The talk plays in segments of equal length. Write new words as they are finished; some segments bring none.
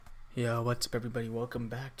Yo, what's up, everybody? Welcome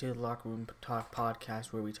back to the Locker Room Talk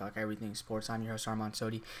podcast, where we talk everything sports. I'm your host, Armand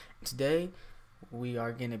Sodi. Today, we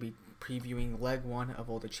are going to be previewing leg one of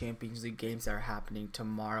all the Champions League games that are happening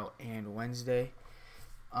tomorrow and Wednesday.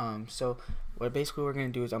 So what basically we're going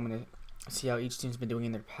to do is I'm going to see how each team's been doing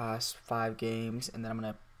in their past 5 games, and then I'm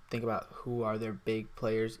going to think about who are their big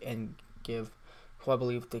players and give who I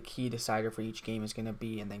believe the key decider for each game is going to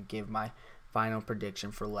be, and then give my final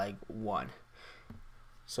prediction for leg one.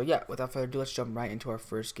 So yeah, without further ado, let's jump right into our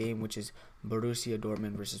first game, which is Borussia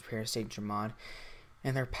Dortmund versus Paris Saint-Germain.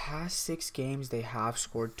 In their past 6 games, they have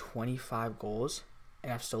scored 25 goals and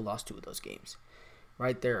have still lost 2 of those games.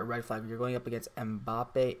 Right there, a red flag. You're going up against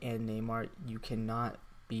Mbappe and Neymar. You cannot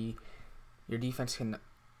be, your defense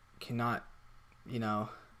cannot,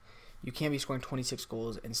 you can't be scoring 26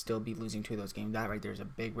 goals and still be losing 2 of those games. That right there is a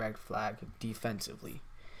big red flag defensively.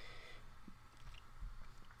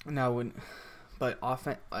 Now,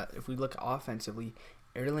 if we look offensively,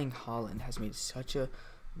 Erling Haaland has made such a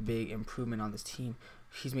big improvement on this team.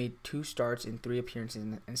 He's made 2 starts in 3 appearances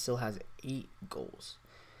and still has 8 goals.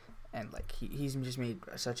 And he's just made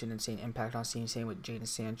such an insane impact on the team. Same with Jadon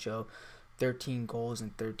Sancho, 13 goals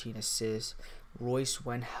and 13 assists. Royce,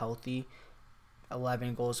 when healthy,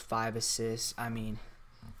 11 goals, 5 assists.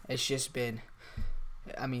 It's just been,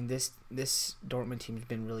 this Dortmund team has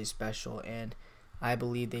been really special, and I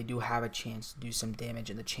believe they do have a chance to do some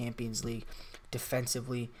damage in the Champions League.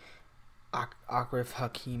 Defensively, Achraf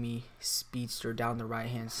Hakimi, speedster down the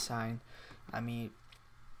right-hand side.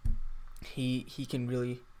 He can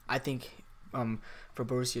really, I think, for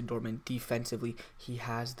Borussia Dortmund, defensively, he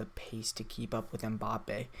has the pace to keep up with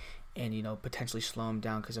Mbappe and, potentially slow him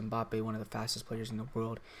down, because Mbappe, one of the fastest players in the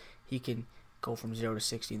world, he can go from 0 to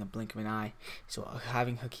 60 in the blink of an eye. So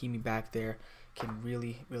having Hakimi back there can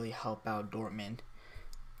really, really help out Dortmund.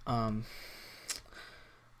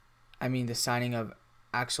 The signing of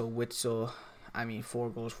Axel Witsel, 4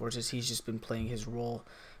 goals, 4 assists. He's just been playing his role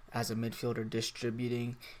as a midfielder,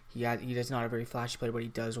 distributing. He does not a very flashy player, but he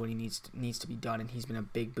does what he needs to be done, and he's been a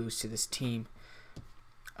big boost to this team.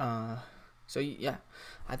 So yeah,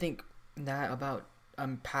 I think that about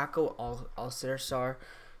Paco Alcácer.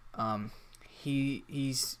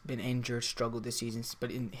 He's been injured, struggled this season,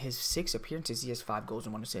 but in his 6 appearances, he has 5 goals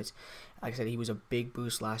and 1 assist. Like I said, he was a big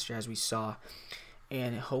boost last year, as we saw,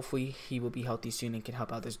 and hopefully he will be healthy soon and can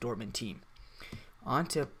help out this Dortmund team. On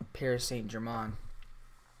to Paris Saint-Germain.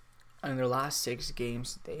 In their last 6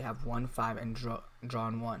 games, they have won 5 and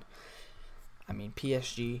drawn 1.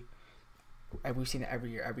 PSG, we've seen it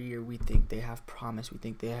every year. Every year we think they have promise. We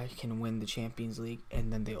think they can win the Champions League,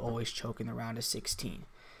 and then they always choke in the round of 16.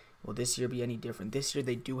 Will this year be any different? This year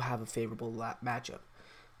they do have a favorable matchup.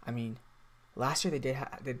 Last year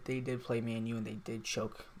they did play Man U and they did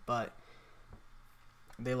choke, but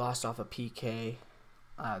they lost off a PK.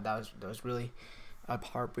 That was really a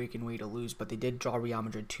heartbreaking way to lose. But they did draw Real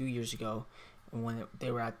Madrid 2 years ago, when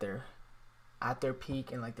they were at their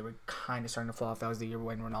peak and they were kind of starting to fall off. That was the year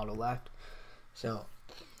when Ronaldo left. So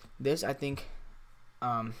this, I think,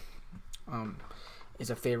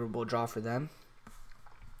 is a favorable draw for them.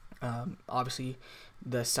 Obviously,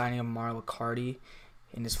 the signing of Mauro Icardi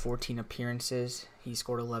in his 14 appearances, he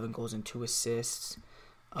scored 11 goals and 2 assists.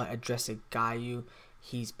 Idrissa Gueye,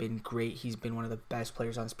 he's been great. He's been one of the best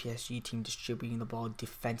players on this PSG team, distributing the ball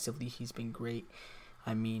defensively. He's been great.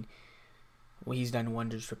 He's done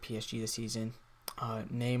wonders for PSG this season.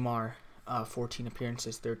 Neymar, 14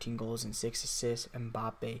 appearances, 13 goals and 6 assists.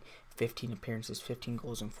 Mbappe, 15 appearances, 15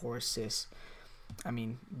 goals and 4 assists.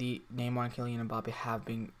 The Neymar and Kylian Mbappe have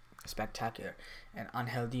been spectacular. And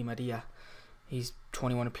Angel Di Maria, he's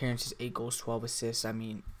 21 appearances, 8 goals, 12 assists.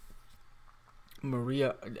 Angel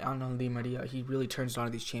Di Maria, he really turns it on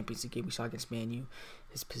in these Champions League games. We saw against Man U,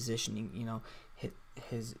 his positioning,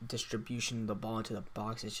 his distribution of the ball into the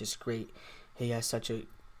box is just great. He has such a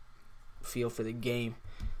feel for the game.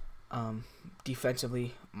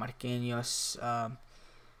 Defensively, Marquinhos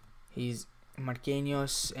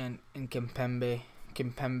and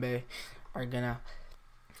Kimpembe are gonna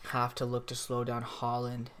have to look to slow down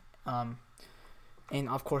Haaland. And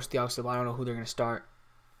of course the Oxlade. I don't know who they're gonna start.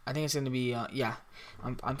 I think it's gonna be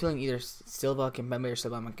I'm feeling either Silva, Kimpembe, or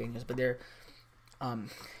Silva, Marquinhos. But they're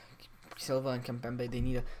Silva and Kimpembe. They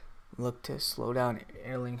need to look to slow down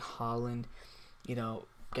Erling Haaland.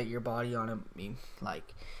 Get your body on him.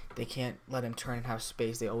 They can't let him turn and have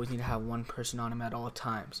space. They always need to have one person on him at all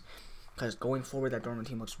times, because going forward, that Dortmund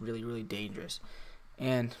team looks really, really dangerous.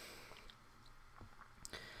 And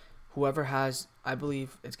whoever has, I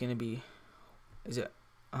believe it's going to be,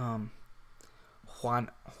 Juan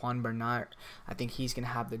Bernat. I think he's going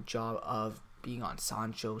to have the job of being on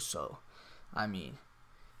Sancho. So, I mean,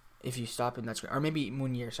 if you stop him, that's great. Or maybe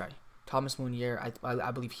Meunier, sorry. Thomas Meunier,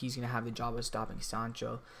 I believe he's going to have the job of stopping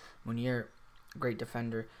Sancho. Meunier, great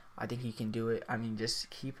defender. I think he can do it. I mean, just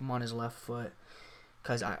keep him on his left foot.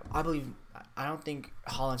 Because I don't think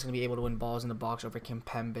Haaland's going to be able to win balls in the box over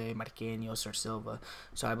Kimpembe, Marquinhos, or Silva.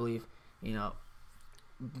 So I believe,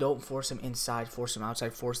 don't force him inside, force him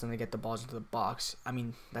outside, force them to get the balls into the box. I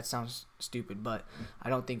mean, that sounds stupid, but I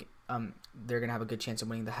don't think they're going to have a good chance of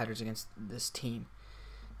winning the headers against this team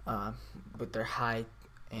with their height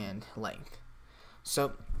and length.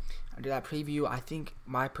 So, after that preview, I think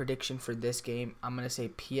my prediction for this game, I'm going to say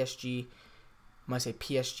PSG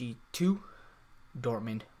 2,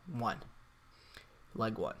 Dortmund 1.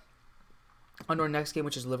 Leg 1. On to our next game,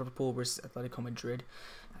 which is Liverpool versus Atletico Madrid.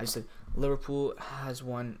 I said Liverpool has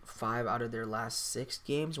won 5 out of their last 6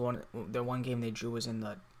 games. Their one game they drew was in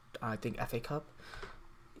the, I think, FA Cup.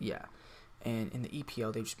 Yeah. And in the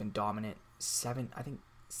EPL, they've just been dominant.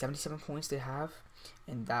 77 points they have.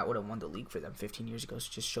 And that would have won the league for them 15 years ago. So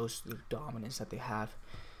it just shows the dominance that they have.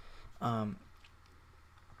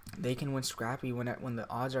 They can win scrappy when the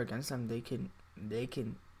odds are against them. They can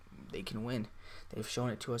win. They've shown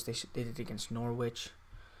it to us. They did it against Norwich.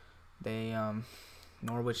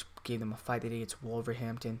 Norwich gave them a fight. They did it against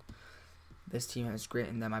Wolverhampton. This team has grit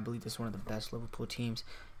in them. I believe this is one of the best Liverpool teams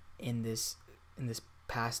in this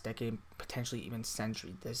past decade, potentially even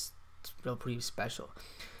century. This is real pretty special.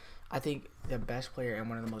 I think the best player and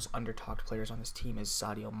one of the most under-talked players on this team is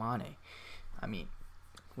Sadio Mane. I mean,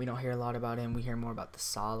 we don't hear a lot about him. We hear more about the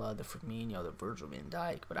Salah, the Firmino, the Virgil van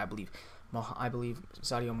Dijk. But I believe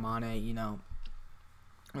Sadio Mane,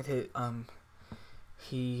 with his,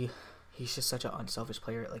 he's just such an unselfish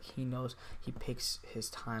player. Like, he picks his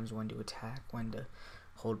times when to attack, when to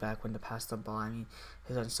hold back, when to pass the ball. I mean,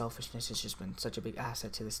 his unselfishness has just been such a big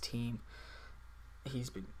asset to this team. He's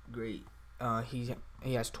been great. He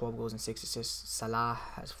has 12 goals and 6 assists. Salah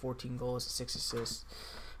has 14 goals and 6 assists.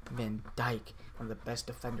 Van Dijk, one of the best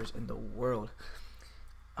defenders in the world.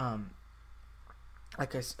 Much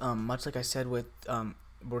like I said with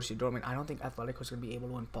Borussia Dortmund, I don't think Atletico is going to be able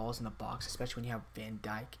to win balls in the box, especially when you have Van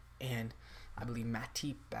Dijk and I believe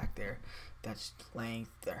Matip back there. That's length,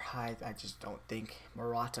 their height. I just don't think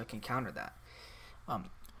Morata can counter that.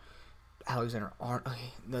 Alexander-Arnold.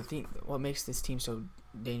 Okay, what makes this team so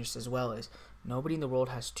dangerous as well is nobody in the world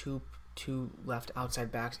has two left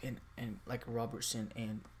outside backs and like Robertson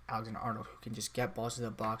and Alexander-Arnold who can just get balls to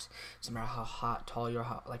the box. No matter how tall you're,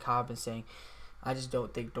 how I've been saying, I just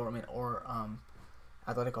don't think Dortmund or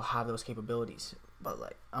Atletico have those capabilities. But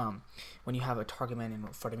when you have a target man in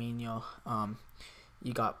Firmino,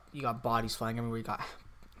 you got bodies flying everywhere. You got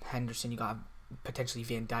Henderson. You got potentially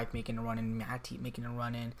Van Dijk making a run in, Matip making a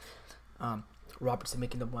run in, Robertson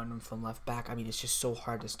making the run from left back. I mean, it's just so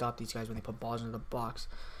hard to stop these guys when they put balls into the box.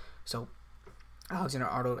 So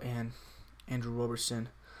Alexander-Arnold and Andrew Robertson,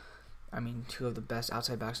 I mean, 2 of the best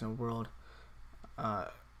outside backs in the world.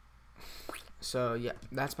 So yeah,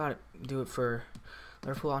 that's about it. Do it for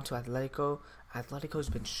Liverpool. On to Atletico. Atletico's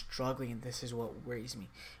been struggling, and this is what worries me.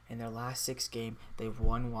 In their last 6 games, they've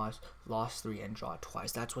won once, lost 3, and drawn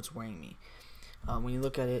twice. That's what's worrying me. When you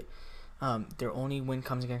look at it, their only win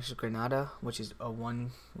comes against Granada, which is a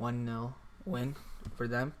 1-0 win for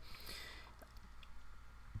them.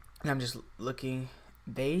 And I'm just looking.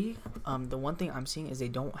 The one thing I'm seeing is they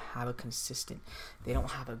don't have a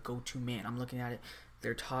go-to man. I'm looking at it.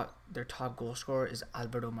 Their top goal scorer is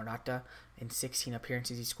Alvaro Morata. In 16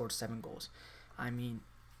 appearances, he scored 7 goals. I mean,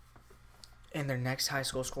 and their next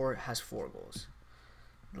highest goal scorer has 4 goals.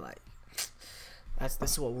 This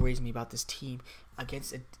is what worries me about this team.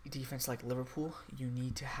 Against a defense like Liverpool, you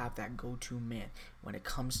need to have that go-to man. When it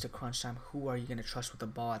comes to crunch time, who are you going to trust with the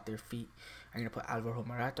ball at their feet? Are you going to put Alvaro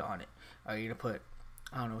Morata on it? Are you going to put,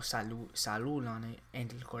 I don't know, Salul on it?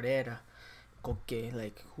 Angel Correa?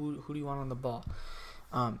 Koke? Who do you want on the ball?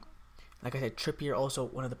 Like I said, Trippier also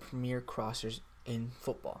one of the premier crossers in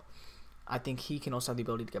football. I think he can also have the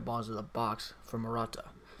ability to get balls to the box for Morata.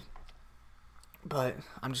 But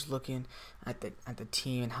I'm just looking at the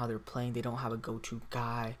team and how they're playing. They don't have a go-to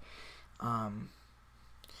guy. I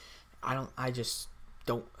just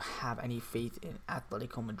don't have any faith in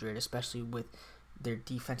Atletico Madrid, especially with their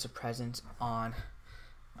defensive presence on.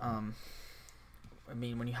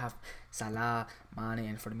 When you have Salah, Mane,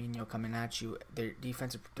 and Firmino coming at you, their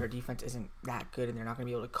defense isn't that good, and they're not going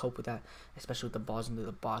to be able to cope with that, especially with the balls into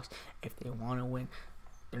the box. If they want to win,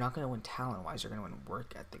 they're not going to win talent-wise. They're going to win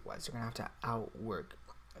work ethic-wise. They're going to have to outwork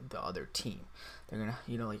the other team. They're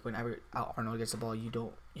gonna, like whenever Arnold gets the ball, you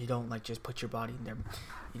don't like just put your body in there.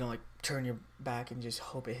 You don't like turn your back and just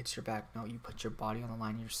hope it hits your back. No, you put your body on the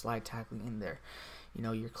line. You're slide tackling in there.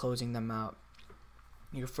 You're closing them out.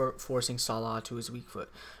 You're forcing Salah to his weak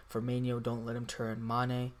foot. Firmino, don't let him turn.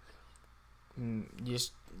 Mane, you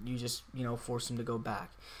just force him to go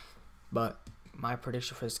back. But my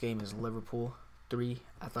prediction for this game is Liverpool 3,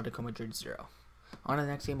 Atletico Madrid 0. On to the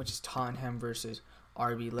next game, which is Tottenham versus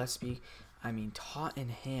RB Leipzig. I mean,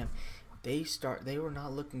 Tottenham, they were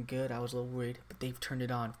not looking good. I was a little worried, but they've turned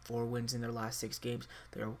it on. 4 wins in their last 6 games.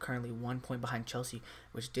 They are currently 1 point behind Chelsea,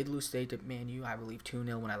 which did lose today to Man U, I believe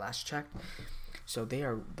 2-0 when I last checked. So they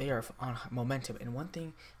are on momentum. And one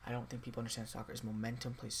thing I don't think people understand soccer is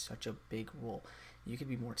momentum plays such a big role. You could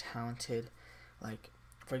be more talented. Like,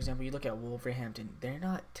 for example, you look at Wolverhampton. They're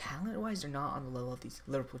not, talent-wise, they're not on the level of these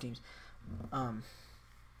Liverpool teams.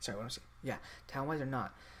 Talent-wise, they're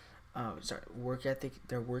not. Work ethic,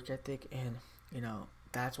 and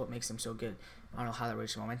that's what makes them so good. I don't know how that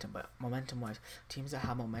reaches momentum, but momentum-wise, teams that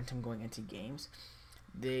have momentum going into games,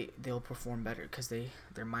 they'll perform better because their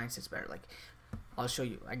mindset's better. Like, I'll show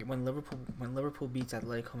you. When Liverpool beats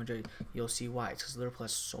Atletico Madrid, you'll see why. It's because Liverpool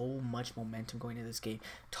has so much momentum going into this game,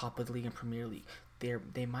 top of the league and Premier League.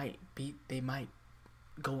 They might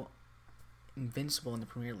go invincible in the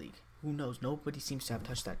Premier League. Who knows? Nobody seems to have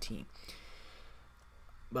touched that team.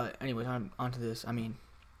 But anyways, on to this. I mean,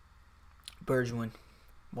 Bergwijn,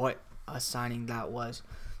 what a signing that was.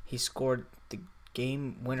 He scored the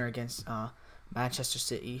game winner against Manchester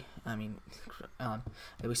City. I mean,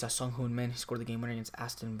 we saw Son Heung-min. He scored the game winner against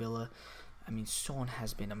Aston Villa. I mean, Son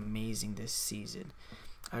has been amazing this season.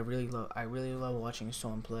 I really love watching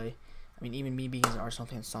Son play. I mean, even me being an Arsenal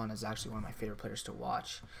fan, Son is actually one of my favorite players to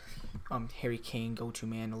watch. Harry Kane, go-to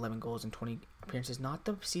man, 11 goals and 20 appearances. Not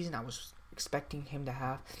the season I was expecting him to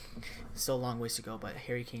have. Still a long ways to go, but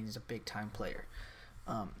Harry Kane is a big-time player.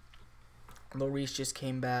 Lloris just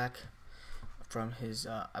came back from his,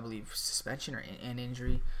 I believe, suspension or an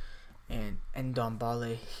injury. And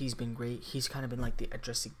Ndombele, he's been great. He's kind of been like the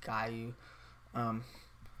Adressing Gayu.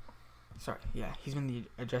 He's been the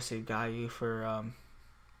Adressing Gayu for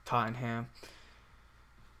Tottenham.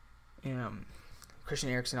 Christian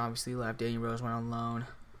Eriksen obviously left. Danny Rose went on loan.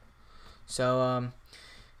 So,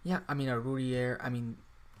 I mean, Rudiger. I mean,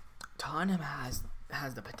 Tottenham has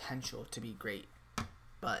the potential to be great,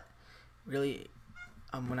 but really,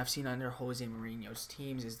 when I've seen under Jose Mourinho's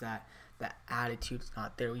teams is that the attitude's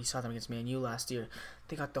not there. We saw them against Man U last year.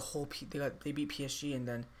 They got they beat PSG, and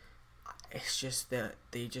then it's just that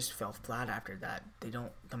they just fell flat after that. The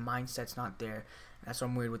mindset's not there. That's what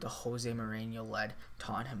I'm worried with the Jose Mourinho-led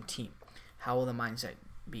Tottenham team. How will the mindset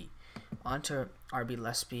be? On to RB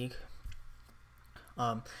Leipzig.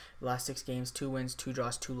 Last 6 games, 2 wins, 2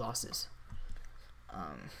 draws, 2 losses.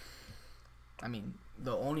 I mean,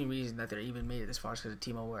 the only reason that they're even made it this far is because of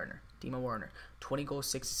Timo Werner. 20 goals,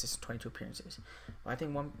 6 assists, 22 appearances. But I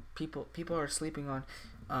think people are sleeping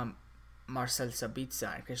on Marcel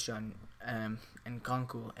Sabitzer and Christian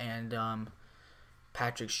Nkunku and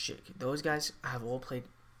Patrick Schick. Those guys have all played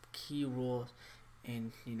key roles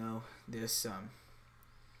in this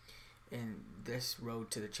road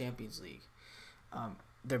to the Champions League.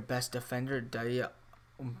 Their best defender, Daria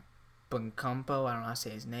Buncampo, I don't know how to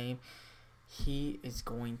say his name. He is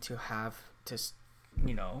going to have to,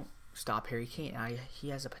 stop Harry Kane. He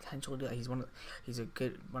has a potential to do that. He's one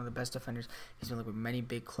of the best defenders. He's been with many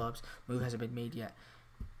big clubs. Move hasn't been made yet.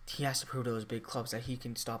 He has to prove to those big clubs that he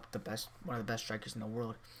can stop one of the best strikers in the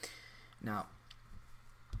world. Now,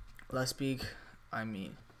 Leipzig, I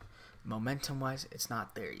mean, momentum-wise, it's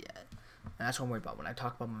not there yet. And that's what I'm worried about. When I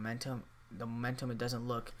talk about momentum, it doesn't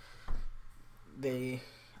look. They're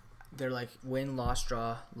like win, loss,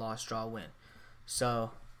 draw, win.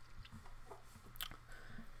 So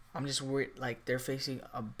I'm just worried. Like they're facing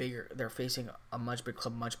a much bigger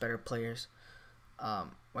club, much better players.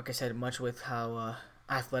 Like I said, much with how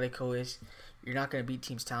Atletico is, you're not gonna beat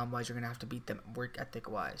teams talent-wise. You're gonna have to beat them work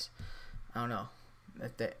ethic-wise. I don't know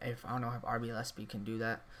if RB Leipzig can do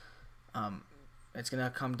that. It's gonna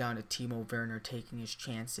come down to Timo Werner taking his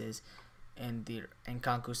chances, and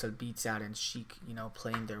Nkunku still beats out and Sheik,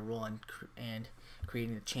 playing their role and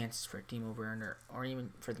creating the chances for Timo Werner or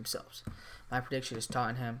even for themselves. My prediction is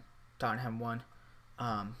Tottenham 1,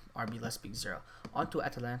 RB Leipzig 0. On to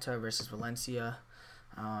Atalanta versus Valencia.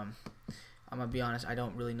 I'm gonna be honest, I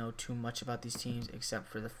don't really know too much about these teams except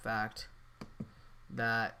for the fact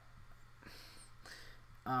that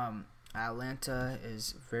Atalanta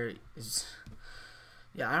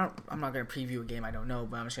I'm not gonna preview a game I don't know,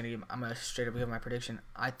 but I'm gonna straight up give my prediction.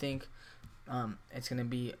 I think It's going to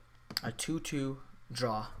be a 2-2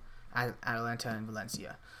 draw at Atalanta and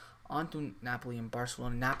Valencia. On to Napoli and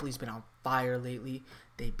Barcelona. Napoli's been on fire lately.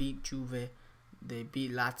 They beat Juve. They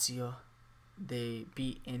beat Lazio. They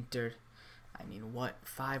beat Inter. I mean,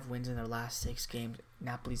 5 wins in their last 6 games.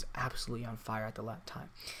 Napoli's absolutely on fire at the last time.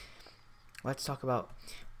 Let's talk about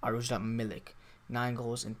Arujat Milik. 9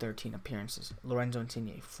 goals in 13 appearances. Lorenzo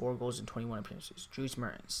Insigne, 4 goals in 21 appearances. Dries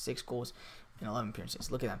Mertens, 6 goals in 11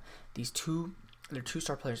 appearances. Look at them. Their 2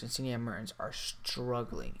 star players, Insigne and Mertens, are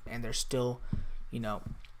struggling, and they're still,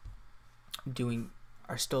 doing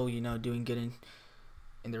good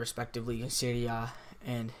in their respective league in Serie A,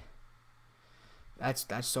 and that's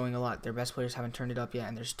showing a lot. Their best players haven't turned it up yet,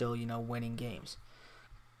 and they're still, winning games.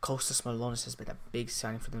 Kostas Malonis has been a big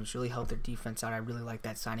signing for them. It's really helped their defense out. I really like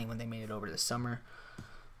that signing when they made it over the summer.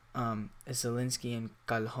 Zielinski and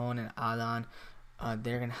Calhoun and Alan,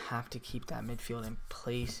 they're going to have to keep that midfield in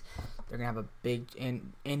place. They're going to have a big...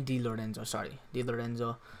 And Di Lorenzo.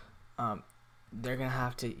 They're going to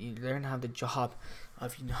have the job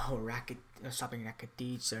of, stopping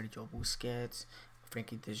Rakitic, Sergio Busquets,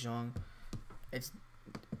 Frankie de Jong. It's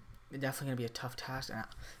definitely going to be a tough task,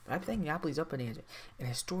 but I think Napoli's up against it. And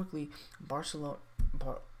historically, Barcelona,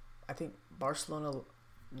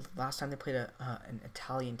 last time they played an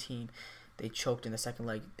Italian team, they choked in the second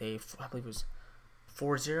leg. I believe it was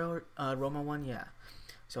 4-0. Roma won, yeah.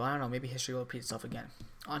 So I don't know. Maybe history will repeat itself again.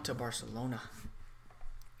 On to Barcelona.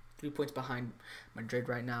 3 points behind Madrid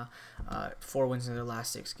right now. 4 wins in their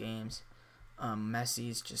last 6 games.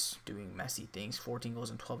 Messi's just doing Messi things. 14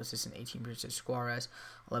 goals and 12 assists in 18 appearances. Suarez,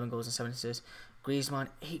 11 goals and 7 assists. Griezmann,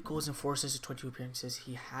 8 goals and 4 assists in 22 appearances.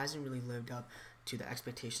 He hasn't really lived up to the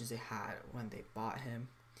expectations they had when they bought him.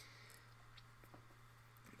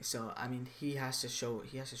 So I mean, he has to show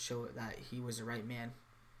that he was the right man.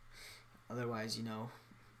 Otherwise,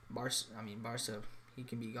 Barca, he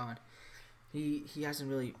can be gone. He hasn't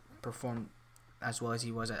really performed as well as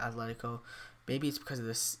he was at Atletico. Maybe it's because of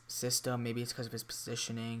the system. Maybe it's because of his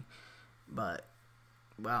positioning. But,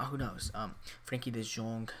 well, who knows? Frankie de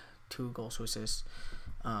Jong, 2 goals, 2 assists.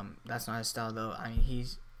 That's not his style, though. I mean,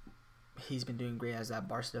 he's been doing great as that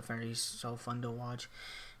Barca defender. He's so fun to watch.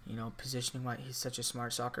 Positioning-wise, he's such a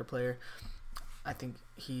smart soccer player. I think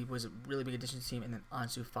he was a really big addition to the team. And then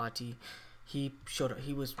Ansu Fati,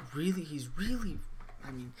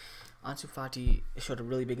 Ansu Fati showed up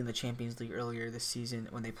really big in the Champions League earlier this season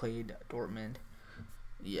when they played Dortmund.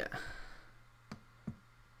 Yeah.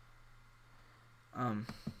 And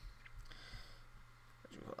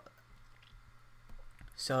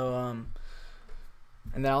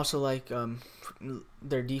then also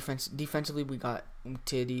their defensively we got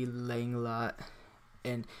Umtiti, Langlat,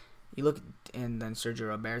 and then Sergio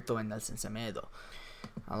Roberto and Nelson Semedo.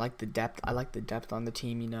 I like the depth on the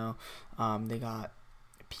team, They got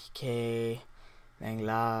PK,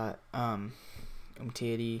 Langlat,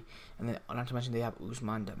 Umtiti, and then not to mention they have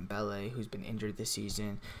Ousmane Dembele, who's been injured this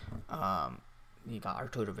season. You got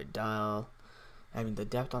Arturo Vidal. I mean, the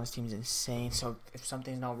depth on this team is insane. So if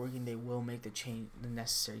something's not working, they will make the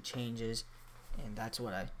necessary changes, and that's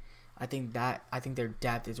what I think. I think their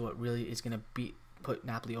depth is what really is gonna put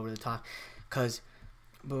Napoli over the top, because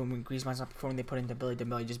when Griezmann's not performing, they put in Dembele.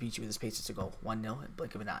 Dembele just beats you with his pace to go 1-0 at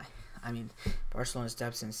blink of an eye. I mean, Barcelona's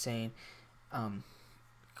depth's insane.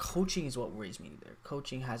 Coaching is what worries me there.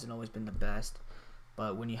 Coaching hasn't always been the best,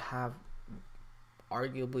 but when you have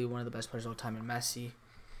arguably one of the best players of all time in Messi,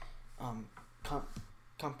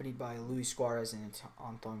 accompanied by Luis Suarez and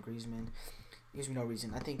Antoine Griezmann, gives me no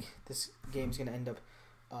reason. I think this game's going to end up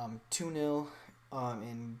 2-0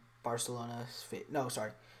 in Barcelona's favor. No,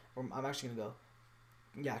 sorry. I'm actually going to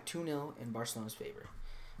go 2-0 in Barcelona's favor.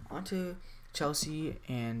 On to Chelsea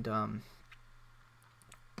and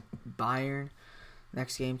Bayern.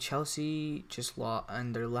 Next game, Chelsea just lost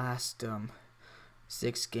in their last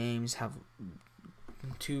 6 games, have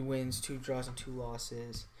 2 wins, 2 draws, and 2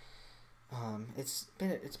 losses. It's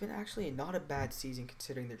been actually not a bad season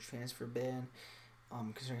considering their transfer ban,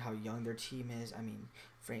 considering how young their team is. I mean,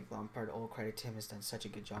 Frank Lampard, all credit to him, has done such a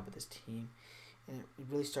good job with this team. And it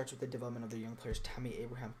really starts with the development of their young players. Tammy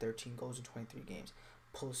Abraham, 13 goals in 23 games.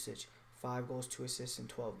 Pulisic, 5 goals, 2 assists in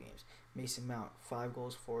 12 games. Mason Mount, 5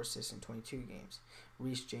 goals, 4 assists in 22 games.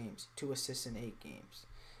 Reece James, 2 assists in 8 games.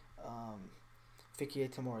 Fikayo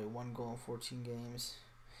Tomori, 1 goal in 14 games.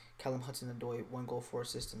 Callum Hudson-Odoi, 1 goal, 4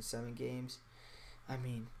 assists in 7 games. I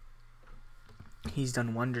mean, he's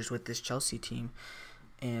done wonders with this Chelsea team,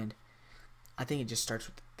 and I think it just starts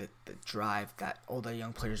with the drive that all the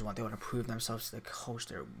young players want. They want to prove themselves to the coach.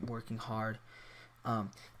 They're working hard.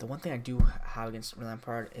 The one thing I do have against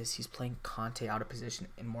Lampard is he's playing Conte out of position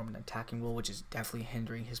in more of an attacking role, which is definitely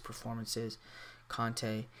hindering his performances.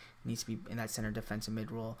 Conte needs to be in that center defensive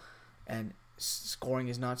mid role, and scoring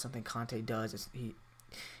is not something Conte does.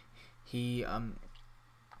 He's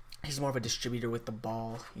more of a distributor with the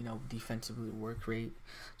ball, defensively work rate.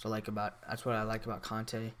 That's what I like about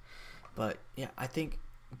Conte. But yeah, I think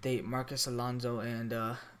Marcus Alonso and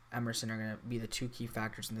Emerson are going to be the two key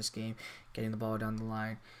factors in this game, getting the ball down the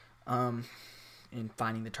line, and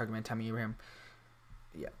finding the target man, Tammy Abraham.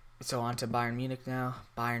 Yeah. So on to Bayern Munich now.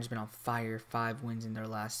 Bayern's been on fire, 5 wins in their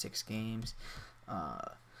last 6 games.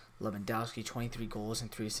 Lewandowski, 23 goals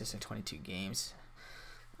and 3 assists in 22 games.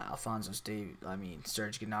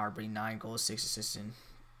 Serge Gnabry, 9 goals, 6 assists in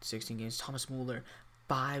 16 games. Thomas Muller,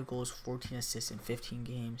 5 goals, 14 assists in 15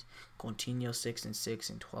 games. Coutinho, 6 and 6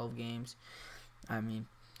 in 12 games.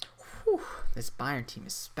 This Bayern team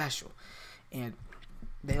is special. And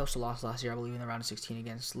they also lost last year, I believe, in the round of 16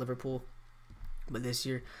 against Liverpool. But this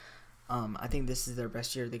year, I think this is their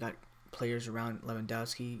best year. They got players around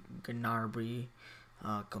Lewandowski, Gnabry,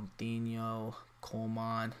 Coutinho,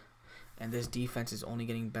 Coman. And this defense is only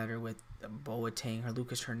getting better with Boateng,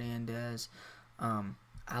 Lucas Hernandez,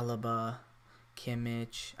 Alaba,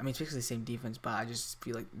 Kimmich. It's basically the same defense, but I just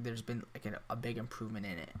feel like there's been a big improvement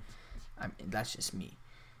in it. That's just me.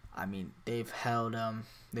 They've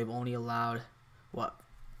only allowed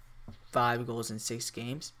 5 goals in 6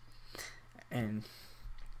 games, and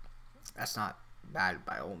that's not bad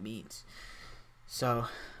by all means. So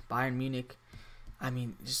Bayern Munich, I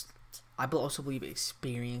also believe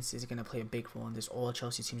experience is going to play a big role in this. All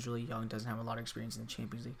Chelsea team's really young, doesn't have a lot of experience in the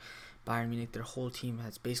Champions League. Bayern Munich, their whole team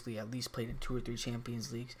has basically at least played in 2 or 3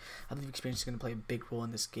 Champions Leagues. I believe experience is going to play a big role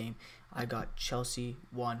in this game. I got Chelsea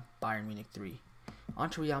 1, Bayern Munich 3. On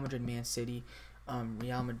to Real Madrid, Man City.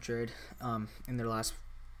 Real Madrid, in their last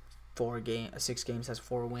 6 games, has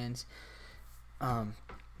 4 wins. Top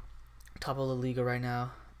of the Liga right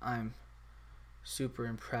now. I'm super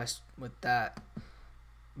impressed with that.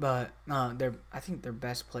 But I think their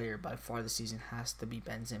best player by far this season has to be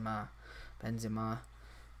Benzema. Benzema,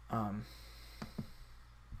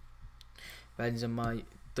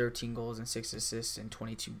 13 goals and 6 assists in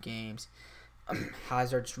 22 games.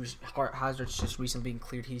 Hazard's just recently been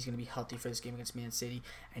cleared. He's going to be healthy for this game against Man City,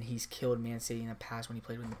 and he's killed Man City in the past when he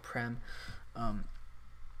played in the Prem.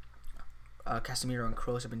 Casemiro and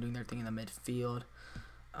Kroos have been doing their thing in the midfield.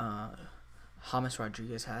 James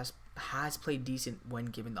Rodriguez has played decent when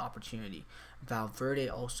given the opportunity. Valverde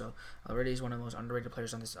is one of the most underrated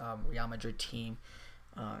players on this Real Madrid team.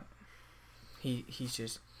 He's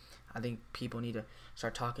just, I think people need to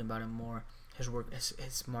start talking about him more. His work is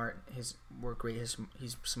smart. His work rate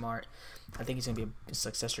he's smart. I think he's gonna be a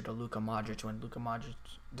successor to Luka Modric when Luka Modric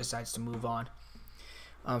decides to move on.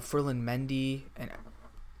 Ferland Mendy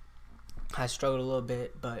has struggled a little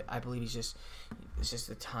bit, but I believe it's just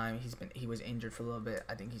the time he was injured for a little bit.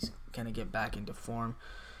 I think he's gonna get back into form.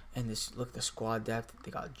 And look at the squad depth.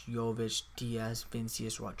 They got Jovic, Diaz,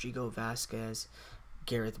 Vinicius, Rodrigo Vasquez,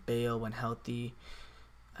 Gareth Bale when healthy.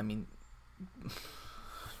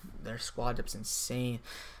 Their squad depth's insane.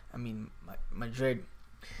 Madrid,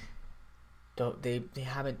 they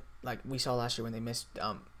haven't, like we saw last year when they missed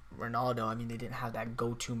Ronaldo. They didn't have that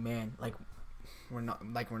go-to man like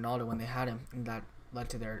Ronaldo when they had him, and that led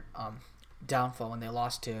to their downfall when they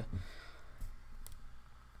lost to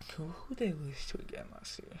who they lose to again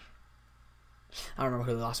last year. I don't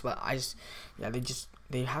remember who they lost, but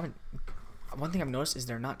they haven't. One thing I've noticed is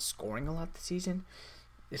they're not scoring a lot this season.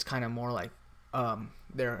 It's kind of more like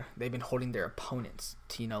they've been holding their opponents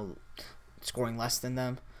to scoring less than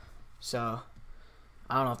them. So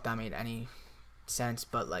I don't know if that made any sense,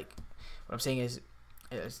 but what I'm saying is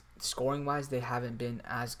scoring wise they haven't been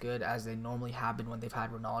as good as they normally have been when they've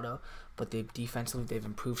had Ronaldo, but defensively they've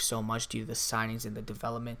improved so much due to the signings and the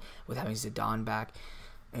development with having Zidane back,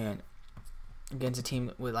 and against a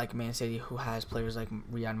team with Man City who has players like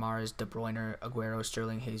Riyad Mahrez, De Bruyne, Aguero,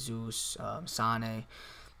 Sterling, Jesus, Sane.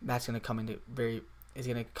 That's gonna come in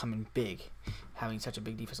big, having such a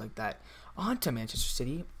big defense like that. On to Manchester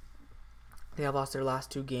City. They have lost their last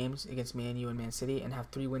 2 games against Man U and Man City, and have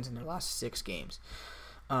 3 wins in their last 6 games.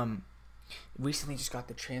 Recently just got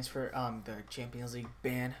the the Champions League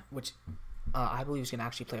ban, which I believe is gonna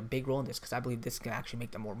actually play a big role in this, because I believe this can actually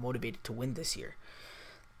make them more motivated to win this year.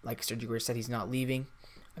 Like Sergio Aguero said, he's not leaving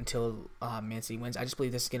until Man City wins. I just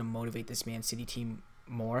believe this is gonna motivate this Man City team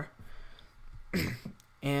more.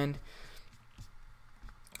 And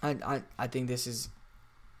I think this is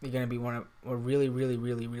going to be one of a really, really,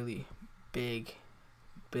 really, really big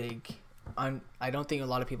I don't think a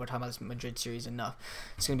lot of people are talking about this Madrid series enough.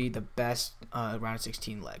 It's going to be the best round of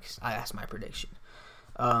 16 legs. That's my prediction.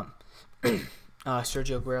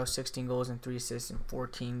 Sergio Aguero, 16 goals and 3 assists in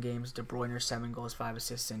 14 games. De Bruyne, 7 goals, 5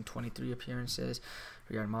 assists in 23 appearances.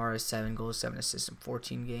 Riyad Mahrez, 7 goals, 7 assists in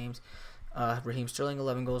 14 games. Raheem Sterling,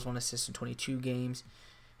 11 goals, 1 assist in 22 games.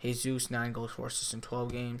 Jesus, 9 goals, 4 assists in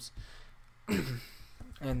 12 games.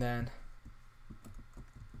 And then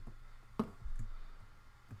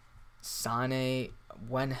Sane,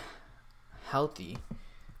 when healthy,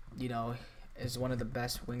 is one of the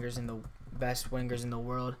best wingers in the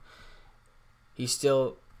world. He's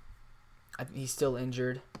still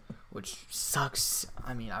injured, which sucks.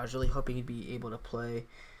 I mean, I was really hoping he'd be able to play,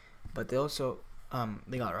 but they also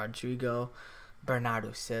they got Rodrigo,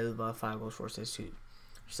 Bernardo Silva, 5 goals, 4 assists.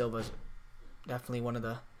 Silva's definitely one of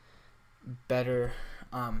the better,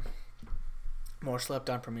 more slept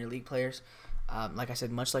on Premier League players. Like I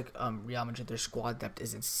said, much like Real Madrid, their squad depth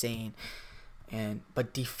is insane.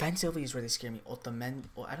 But defensively is where they scare me.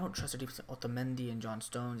 I don't trust their defense. Otamendi and John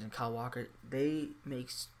Stones and Kyle Walker, they make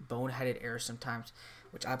boneheaded errors sometimes,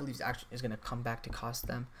 which I believe is going to come back to cost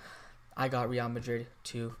them. I got Real Madrid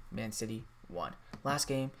 2, Man City 1. Last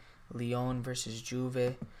game, Lyon versus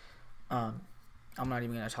Juve. I'm not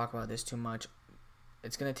even going to talk about this too much.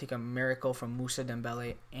 It's going to take a miracle from Moussa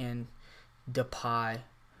Dembele and Depay,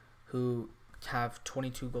 who have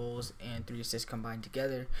 22 goals and 3 assists combined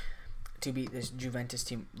together, to beat this Juventus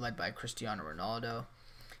team led by Cristiano Ronaldo.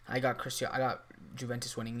 I got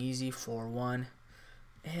Juventus winning easy 4-1,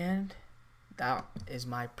 and that is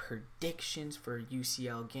my predictions for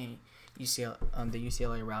the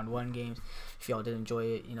UCLA round 1 games. If y'all did enjoy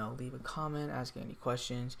it, leave a comment, ask any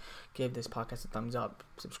questions, give this podcast a thumbs up,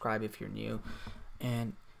 subscribe if you're new,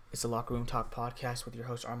 and it's the Locker Room Talk podcast with your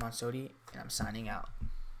host Armand Sodi, and I'm signing out.